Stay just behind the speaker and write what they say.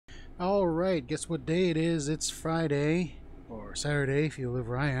Alright, guess what day it is? It's Friday, or Saturday if you live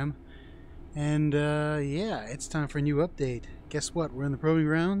where I am. And yeah, it's time for a new update. Guess what? We're in the proving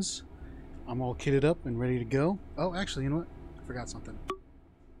grounds. I'm all kitted up and ready to go. Oh, actually, you know what? I forgot something.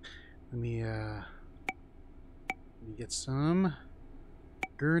 Let me get some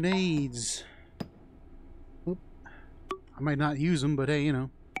grenades. Oop. I might not use them, but hey, you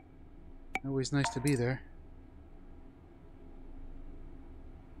know, always nice to be there.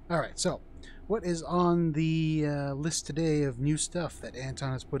 Alright, so what is on the list today of new stuff that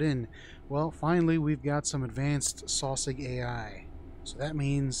Anton has put in? Well, finally we've got some advanced Sosig AI. So that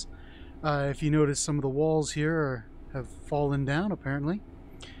means if you notice, some of the walls here have fallen down apparently.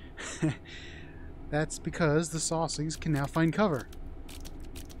 That's because the Sosigs can now find cover.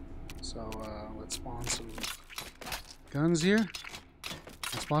 So let's spawn some guns here.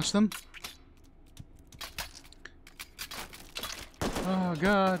 Let's launch them. Oh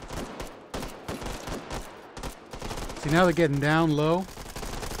god. See, now they're getting down low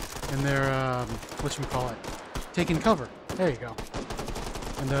and they're whatchamacallit, taking cover. There you go.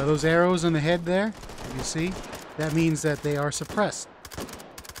 And those arrows on the head there, you see, that means that they are suppressed.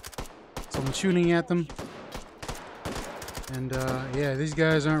 So I'm shooting at them. And yeah, these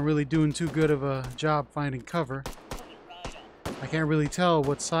guys aren't really doing too good of a job finding cover. I can't really tell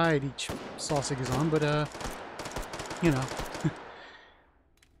what side each Sosig is on, but you know.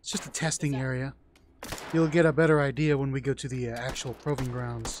 It's just a testing area. You'll get a better idea when we go to the actual proving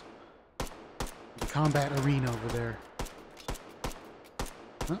grounds. The combat arena over there.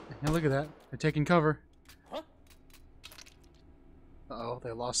 Oh, now look at that. They're taking cover. Uh-oh,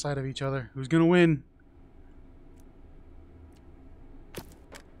 they lost sight of each other. Who's gonna win?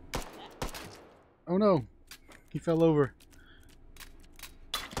 Oh no! He fell over.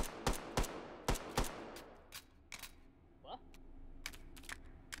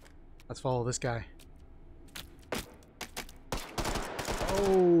 Let's follow this guy.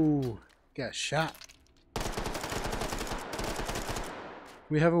 Oh, got shot.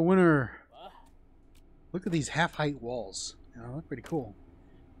 We have a winner. Look at these half-height walls. You know, look pretty cool.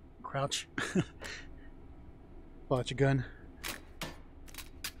 Crouch. Pull out your gun.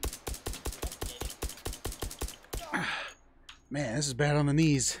 Man, this is bad on the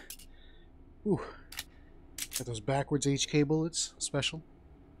knees. Ooh. Got those backwards HK bullets. Special.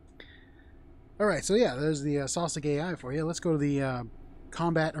 Alright, so yeah, there's the Sosig AI for you. Let's go to the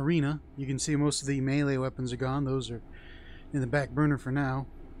combat arena. You can see most of the melee weapons are gone. Those are in the back burner for now.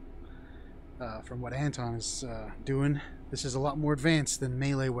 From what Anton is doing, this is a lot more advanced than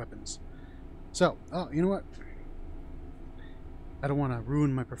melee weapons. So, oh, you know what? I don't want to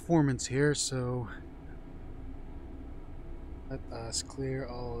ruin my performance here, so let us clear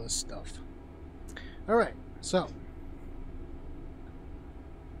all this stuff. Alright, so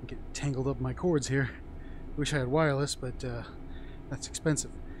get tangled up in my cords here. Wish I had wireless, but that's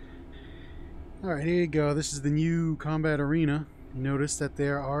expensive. Alright, here you go. This is the new combat arena. You notice that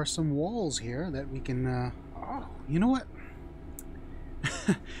there are some walls here that we can oh, you know what?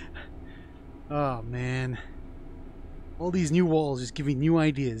 Oh man, all these new walls just give me new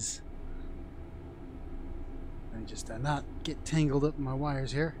ideas. Let me just not get tangled up in my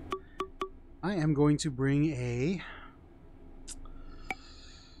wires here. I am going to bring a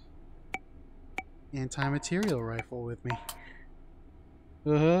anti-material rifle with me.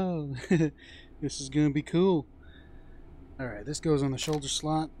 Oh, this is gonna be cool. Alright, this goes on the shoulder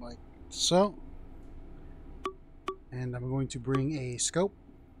slot like so. And I'm going to bring a scope.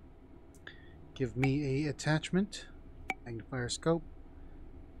 Give me a attachment. Magnifier scope.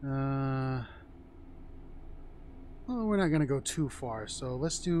 Well, we're not gonna go too far, so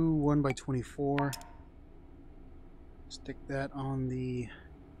let's do 1x24. Stick that on the...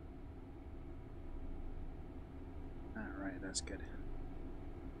 Alright, that's good.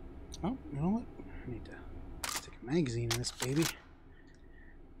 Oh, you know what? I need to stick a magazine in this baby.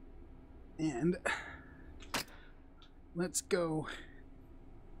 And let's go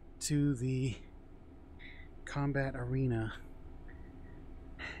to the combat arena.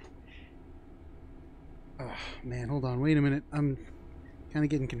 Oh man, hold on, wait a minute. I'm kind of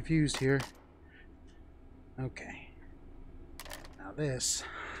getting confused here. Okay. Now this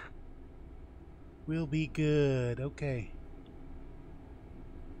will be good. Okay.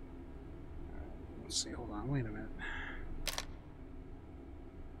 Let's see, hold on, wait a minute.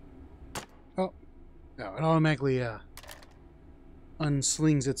 Oh, it automatically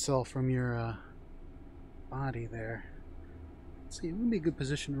unslings itself from your body there. Let's see, it would be a good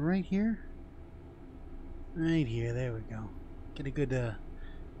position right here. Right here, there we go. Get a good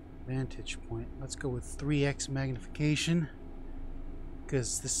vantage point. Let's go with 3x magnification.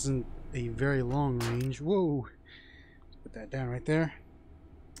 because this isn't a very long range. Whoa! Put that down right there.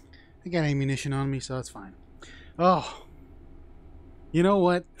 I got ammunition on me, so that's fine. Oh, you know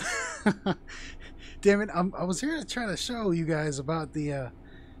what? Damn it! I was here to try to show you guys about the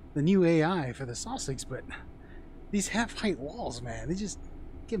new AI for the Sosigs, but these half-height walls, man, they just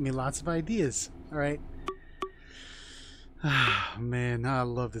give me lots of ideas. All right. Man, I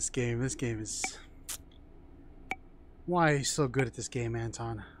love this game. This game is... Why are you so good at this game,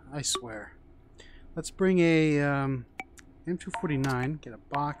 Anton? I swear. Let's bring a M249, get a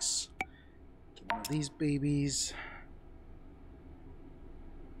box, get one of these babies.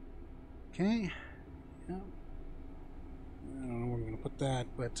 Okay. Yeah. I don't know where I'm going to put that,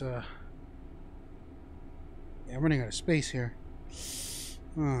 but yeah, I'm running out of space here.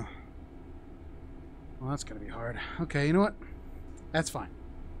 Well, that's going to be hard. Okay, you know what? That's fine.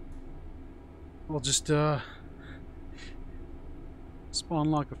 We'll just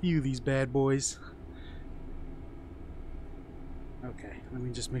spawn lock a few of these bad boys. Okay, let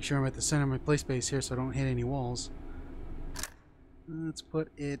me just make sure I'm at the center of my play space here so I don't hit any walls. Let's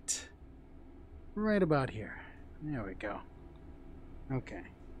put it right about here. There we go. Okay.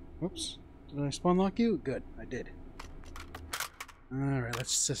 Whoops. Did I spawn lock you? Good, I did. Alright,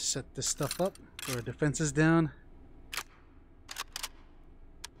 let's just set this stuff up. Put our defenses down.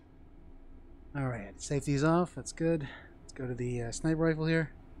 Alright, safety's off. That's good. Let's go to the sniper rifle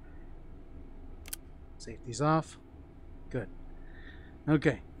here. Safety's off. Good.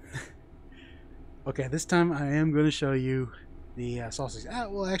 Okay. Okay, this time I am going to show you the Sosigs.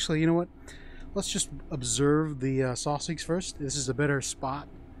 Well, actually, you know what? Let's just observe the Sosigs first. This is a better spot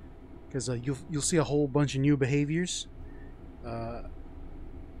because you'll see a whole bunch of new behaviors.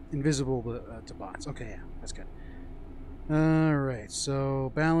 Invisible to bots. Okay, yeah, that's good. Alright,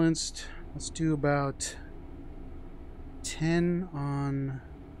 so balanced. Let's do about 10 on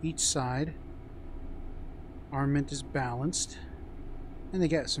each side. Armament is balanced. And they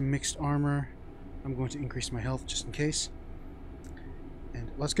got some mixed armor. I'm going to increase my health just in case.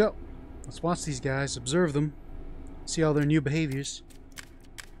 And let's go. Let's watch these guys, observe them, see all their new behaviors.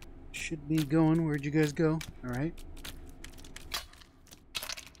 Should be going. Where'd you guys go? Alright.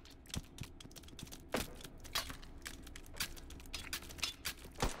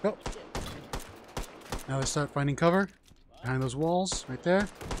 Go. Now they start finding cover behind those walls right there.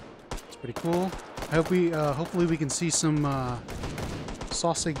 It's pretty cool. I hope we, hopefully we can see some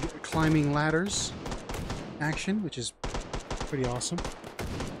Sosig climbing ladders action, which is pretty awesome.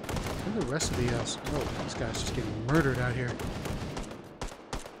 Where are the rest of the oh, this guy's just getting murdered out here.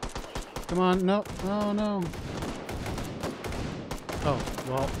 Come on, no, oh no. Oh,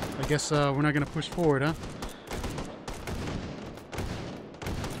 well, I guess we're not gonna push forward, huh?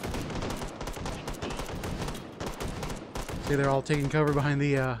 See, they're all taking cover behind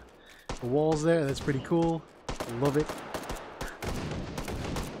the walls there. That's pretty cool. I love it.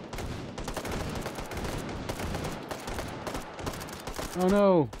 Oh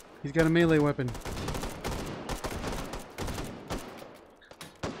no! He's got a melee weapon.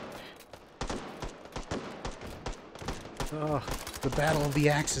 Oh, the battle of the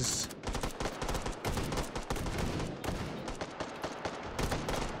axes.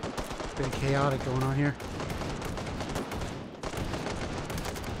 Bit chaotic going on here.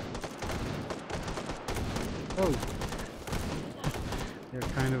 Oh. They're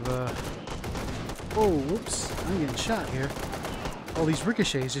kind of, oh, whoops. I'm getting shot here. All these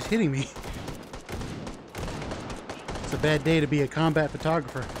ricochets just hitting me. It's a bad day to be a combat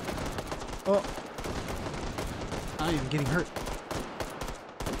photographer. Oh. I am getting hurt.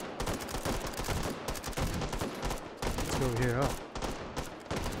 Let's go over here. Oh.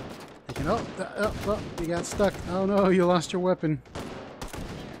 Oh, you got stuck. Oh no, you lost your weapon.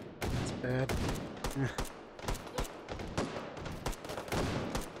 That's bad.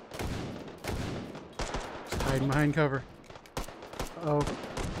 Just hiding behind cover. Oh.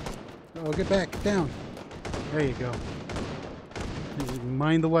 Oh, get back. Get down. There you go.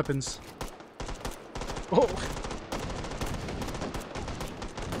 Mind the weapons. Oh.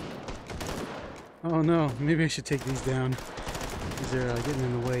 Oh no, maybe I should take these down. These are getting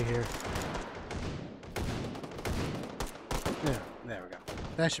in the way here. Yeah, there we go.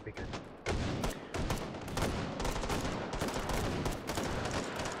 That should be good.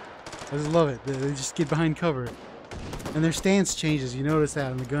 I just love it. They just get behind cover. And their stance changes. You notice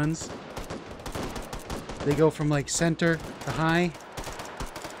that on the guns? They go from like center to high.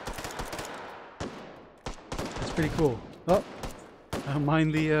 That's pretty cool. Oh, I don't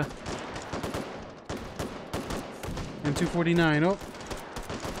mind the M249.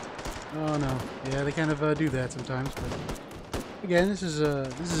 Oh no. Yeah, they kind of do that sometimes. But Again, this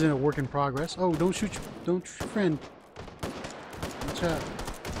is in a work in progress. Oh, don't shoot your friend. Watch out.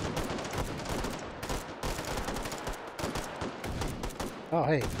 Oh,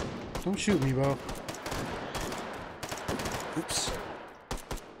 hey. Don't shoot me, bro. Oops.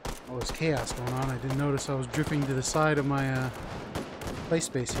 Oh, there's chaos going on. I didn't notice I was drifting to the side of my play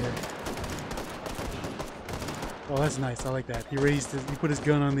space here. Oh, that's nice. I like that. He put his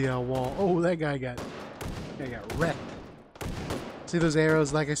gun on the wall. Oh, that guy got wrecked. See those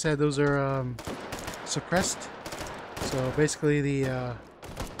arrows? Like I said, those are suppressed. So basically,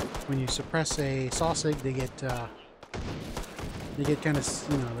 when you suppress a Sosig, they get kind of,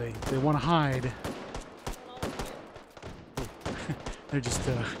 you know, they want to hide. They're just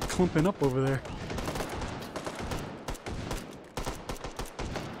clumping up over there.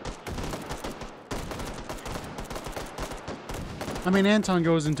 I mean, Anton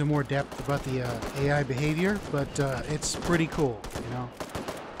goes into more depth about the AI behavior, but it's pretty cool, you know.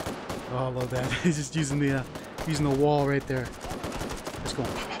 Oh, I love that. He's just using the wall right there. Just going.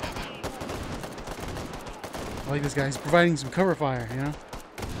 I like this guy. He's providing some cover fire, you know,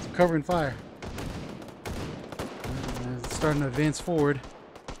 some cover and fire. It's starting to advance forward,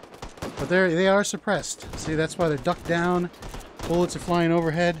 but they are suppressed. See, that's why they're ducked down. Bullets are flying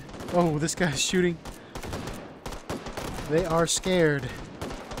overhead. Oh, this guy's shooting. They are scared.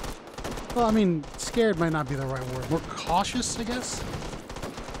 Well, I mean, scared might not be the right word. More cautious, I guess.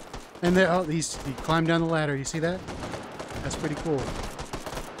 And there, oh, he climbed down the ladder. You see that? That's pretty cool.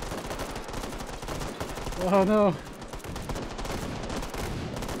 Oh no!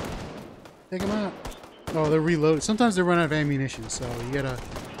 Take him out. Oh, they're reloaded. Sometimes they run out of ammunition, so you gotta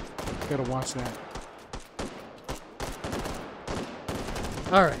watch that.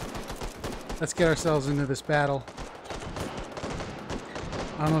 All right, let's get ourselves into this battle.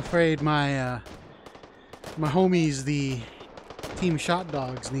 I'm afraid my homies, the Team Shot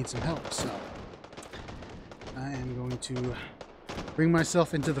Dogs, need some help, so I am going to bring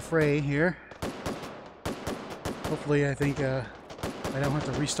myself into the fray here. Hopefully, I think I don't have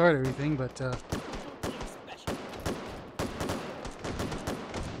to restart everything, but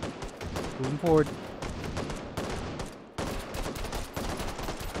moving forward.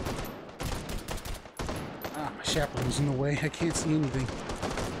 Ah, my chaplain's in the way. I can't see anything.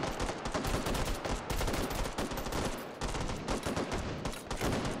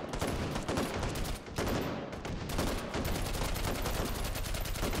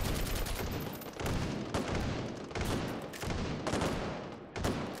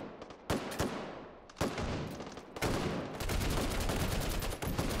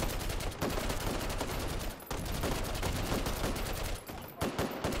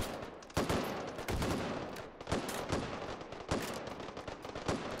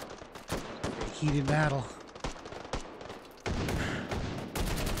 Heated battle.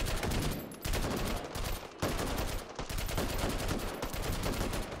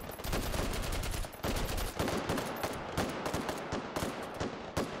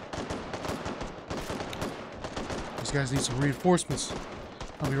 These guys need some reinforcements.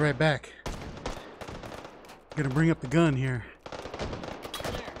 I'll be right back. I'm gonna bring up the gun here.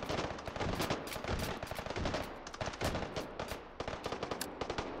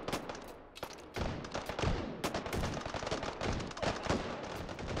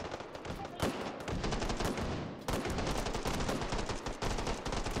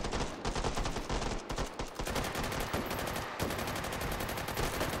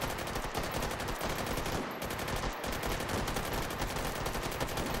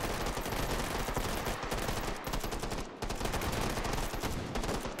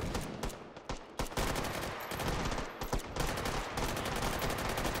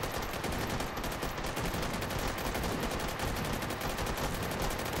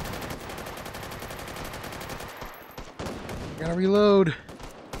 Gotta reload.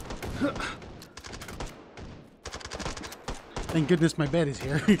 Thank goodness my bed is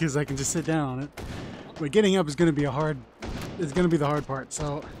here because I can just sit down on it. But getting up is gonna be the hard part,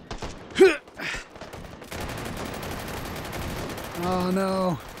 so. Oh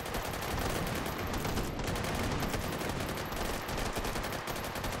no.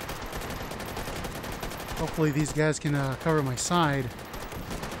 Hopefully these guys can cover my side.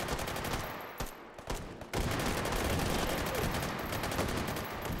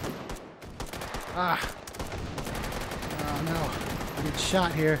 Ah. Oh no. I get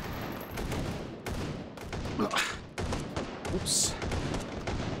shot here. Oops.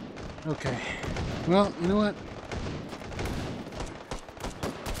 Okay. Well, you know what?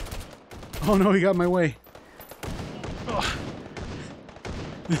 Oh no, he got in my way. Oh.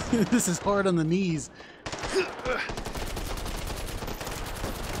 This is hard on the knees.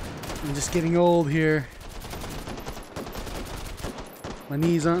 I'm just getting old here. My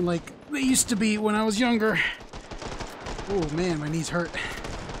knees aren't like they used to be when I was younger. Oh man, my knees hurt.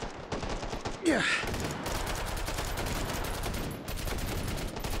 Yeah.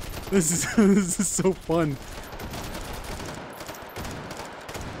 This is so fun.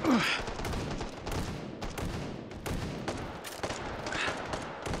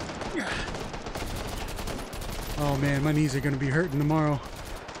 Oh man, my knees are gonna be hurting tomorrow.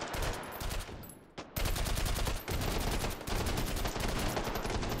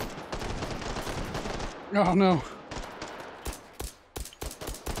 Oh no.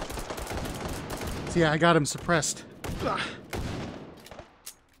 See, I got him suppressed. Oh,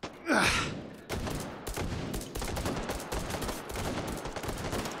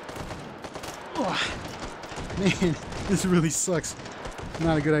 man, this really sucks.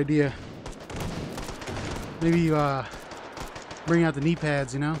 Not a good idea. Maybe bring out the knee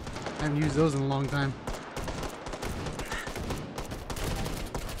pads, you know? I haven't used those in a long time.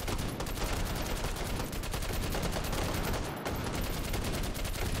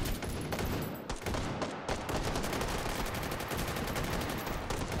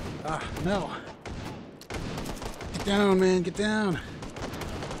 No. Get down, man, get down.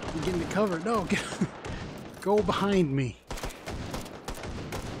 I'm getting it covered. No, go behind me.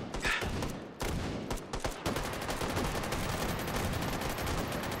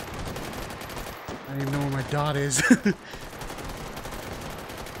 I don't even know where my dot is.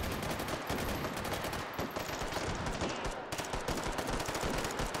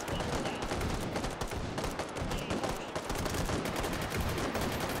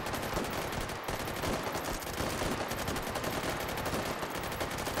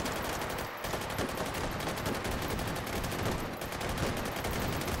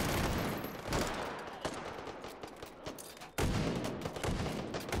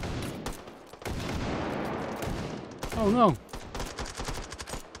 Oh no.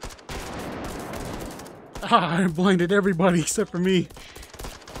 Ah, I blinded everybody except for me.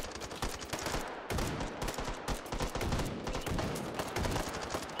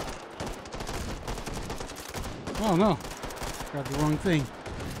 Oh no. Grabbed the wrong thing.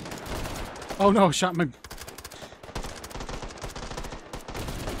 Oh no, shot my...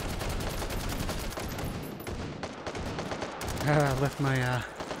 Ah, left my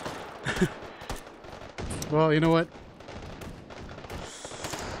Well, you know what?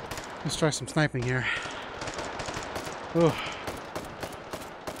 Let's try some sniping here. Oh.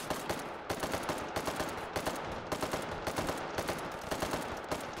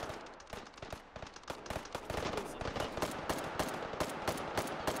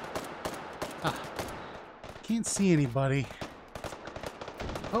 Ah. Can't see anybody.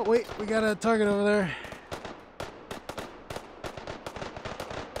 Oh, wait, we got a target over there.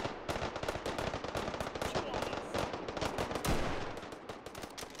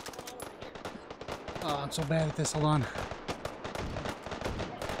 Oh, I'm so bad at this. Hold on.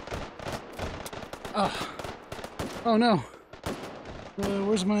 Oh, oh no.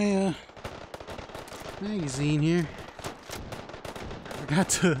 Where's my magazine here? I forgot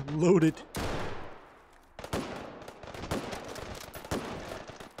to load it.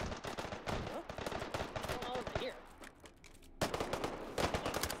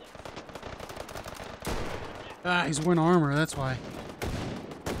 Ah, he's wearing armor, that's why.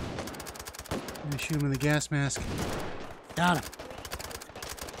 I'm gonna shoot him with a gas mask. Got him.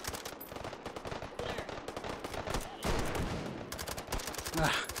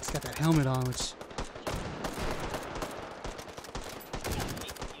 Ah, he's got that helmet on, which...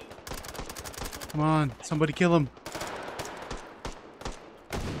 Come on, somebody kill him.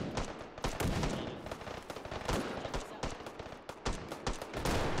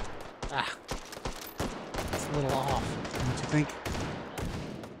 Ah, it's a little off, don't you think?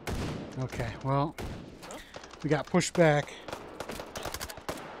 Okay, well, we got pushed back.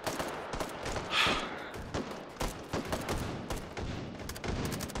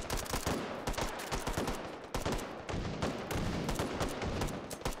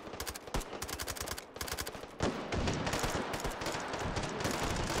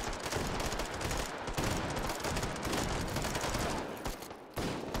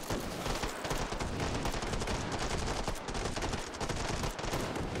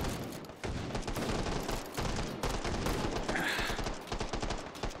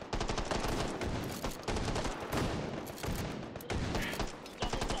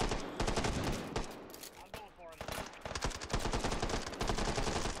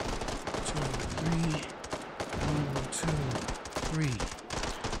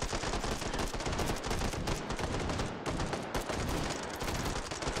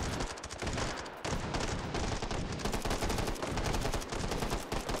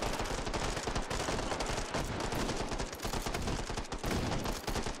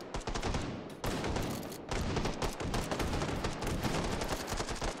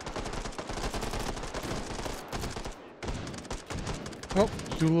 Oh,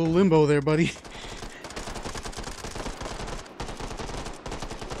 do a little limbo there, buddy.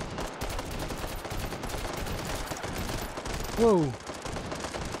 Whoa.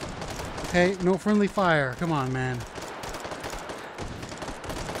 Okay, no friendly fire. Come on, man.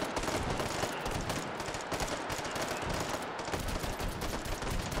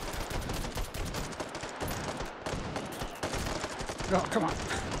 Oh, come on.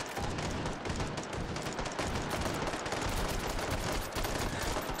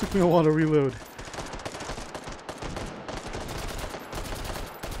 Took me a while to reload.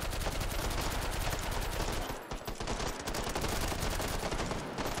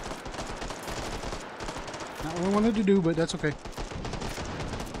 Not what I wanted to do, but that's okay.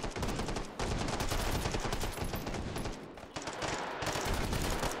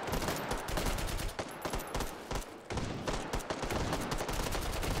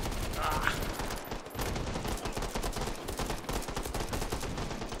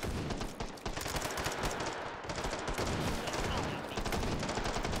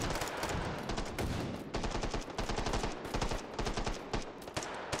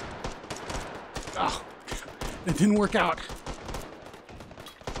 Oh, it didn't work out.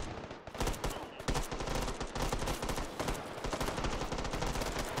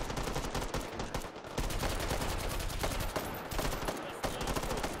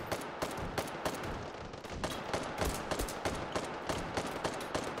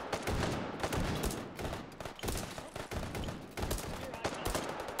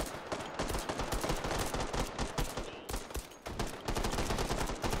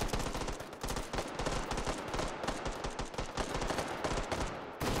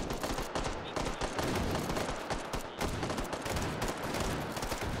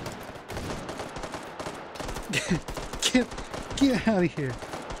 Get out of here.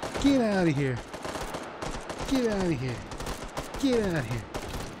 Get out of here. Get out of here. Get out of here.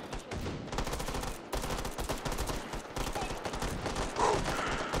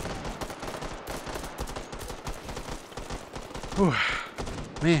 Whew.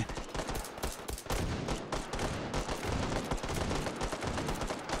 Man.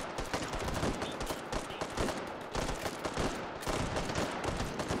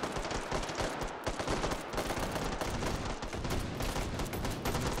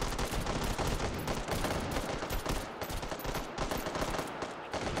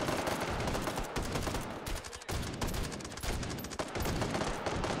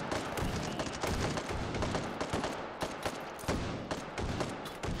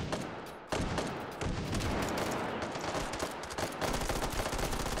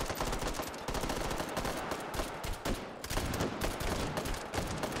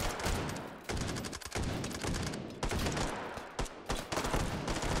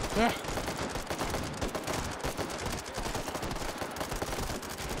 Yeah.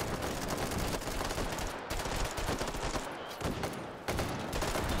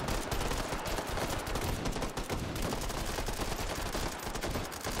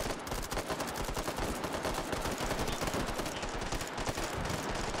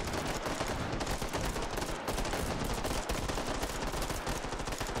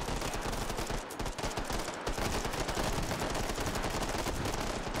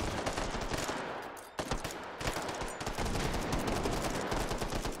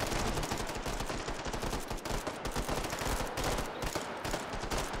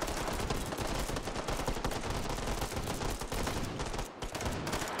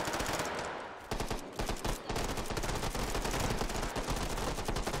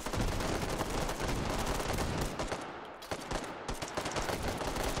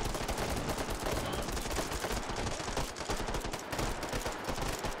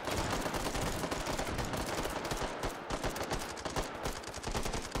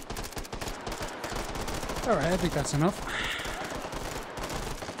 Alright, I think that's enough.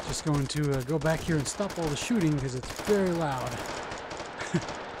 Just going to go back here and stop all the shooting because it's very loud.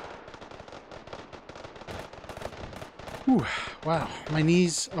 Whew, wow, my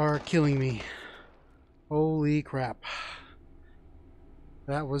knees are killing me. Holy crap.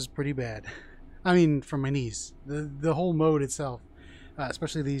 That was pretty bad. I mean, for my knees. The whole mode itself,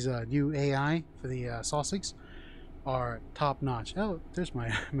 especially these new AI for the Sosigs, are top notch. Oh, there's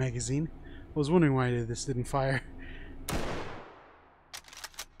my magazine. I was wondering why this didn't fire.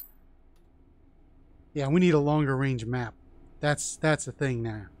 Yeah, we need a longer range map. That's the thing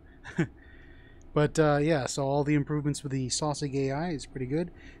now. But yeah, so all the improvements with the Sosig AI is pretty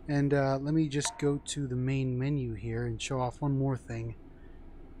good. And let me just go to the main menu here and show off one more thing.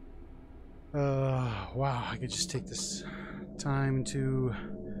 Wow, I could just take this time to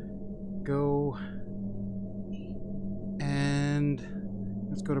go and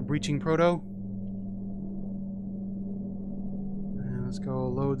Let's go to breaching proto. And let's go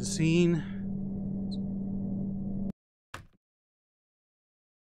load the scene.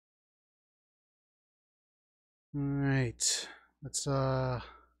 Alright. Let's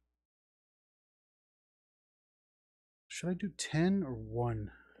should I do 10 or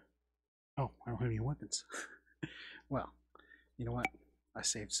 1? Oh, I don't have any weapons. Well, you know what? I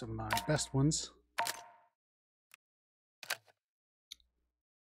saved some of my best ones.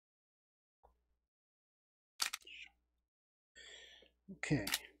 Okay,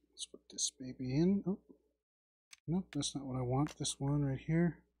 let's put this baby in. Oh, nope, that's not what I want. This one right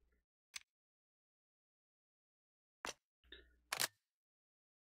here.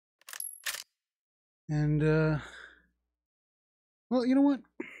 And, well, you know what?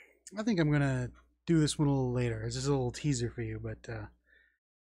 I think I'm gonna do this one a little later. It's just a little teaser for you, but,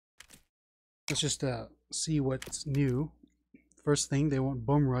 let's just, see what's new. First thing, they won't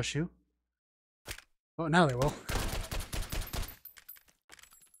bum rush you. Oh, now they will.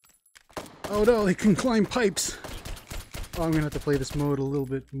 Oh no, they can climb pipes! Oh, I'm gonna have to play this mode a little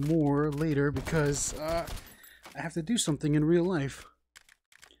bit more later because, I have to do something in real life.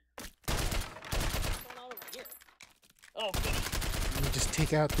 Oh, good. Let me just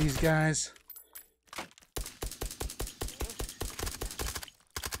take out these guys.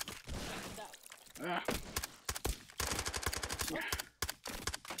 Ah.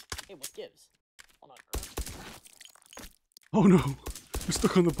 Hey, what gives? Hold on, girl. Oh no, we're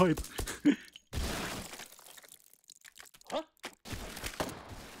stuck on the pipe. Huh?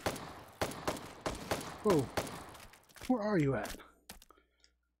 Whoa, where are you at?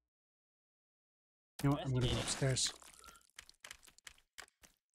 You know what, I'm gonna go upstairs.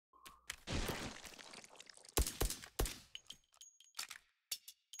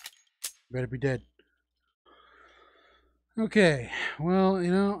 Better be dead. Okay, well,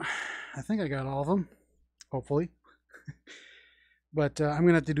 you know, I think I got all of them, hopefully. But I'm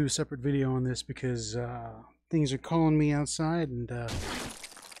gonna have to do a separate video on this because things are calling me outside and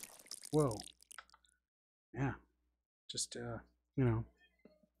whoa, yeah, just you know.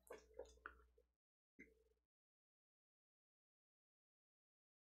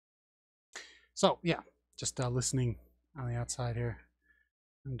 So yeah, just listening on the outside here.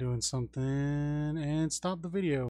 I'm doing something and stop the video.